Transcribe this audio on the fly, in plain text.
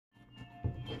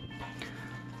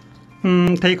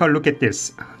Take a look at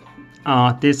this.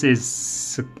 This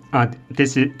is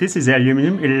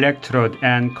aluminum electrode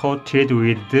and coated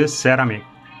with ceramic.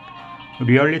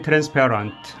 Really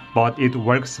transparent, but it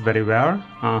works very well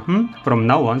from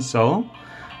now on. So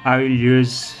I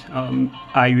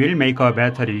will make a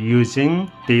battery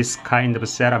using this kind of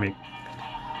ceramic,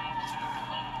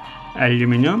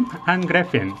 aluminum and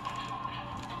graphene.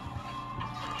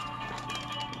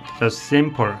 Just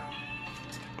simple.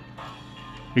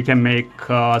 We can make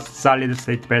a solid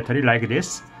state battery like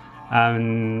this,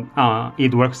 and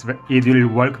it will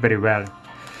work very well.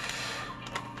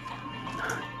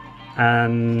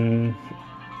 And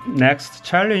next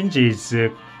challenge is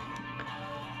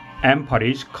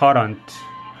amperage current.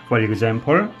 For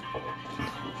example,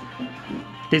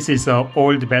 this is an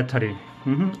old battery,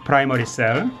 primary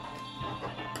cell.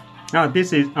 Now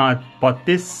this is a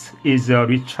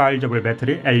rechargeable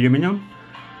battery,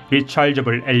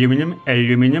 rechargeable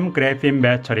aluminum graphene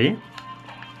battery.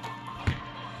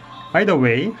 By the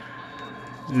way,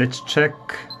 let's check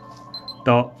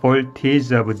the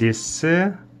voltage of this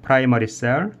primary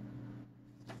cell.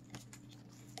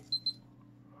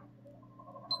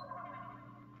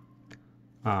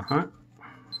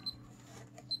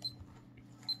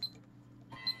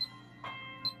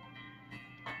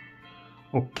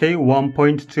 Okay,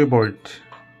 1.2 volt.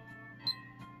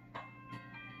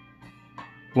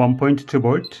 1.2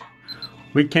 volt.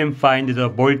 We can find the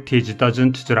voltage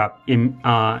doesn't drop.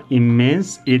 It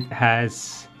means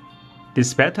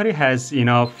this battery has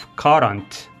enough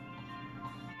current.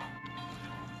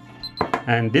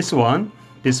 And this one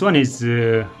is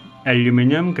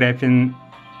aluminum graphene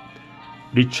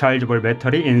rechargeable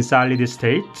battery in solid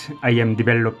state. I am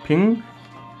developing.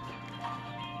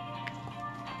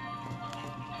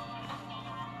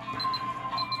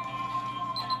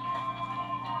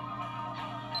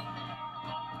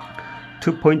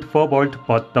 .4 volt,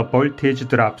 but the voltage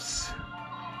drops.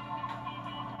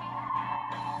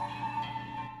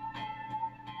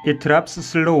 It drops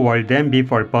slower than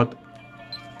before, but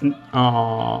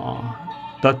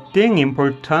the thing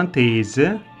important is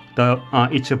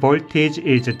its voltage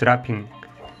is dropping.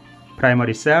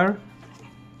 Primary cell.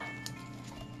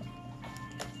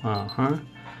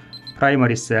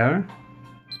 Primary cell.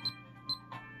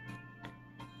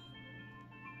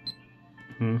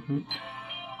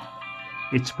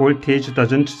 Its voltage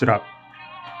doesn't drop.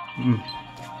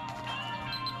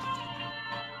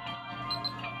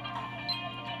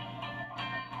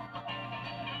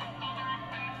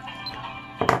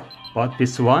 But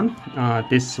this one,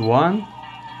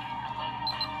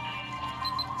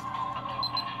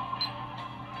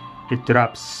 it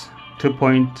drops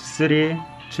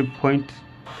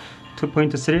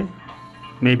 2.3,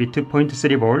 maybe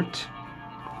 2.3 volt.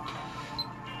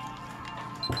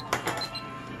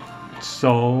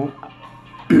 So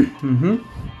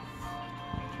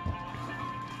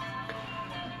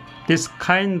this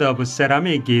kind of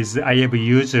ceramic I have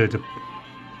used,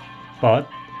 but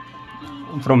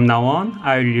from now on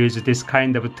I will use this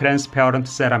kind of transparent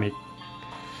ceramic.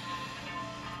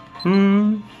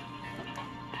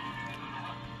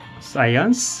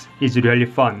 Science is really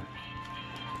fun.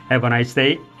 Have a nice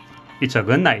day. It's a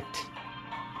good night.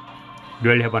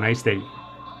 Really have a nice day.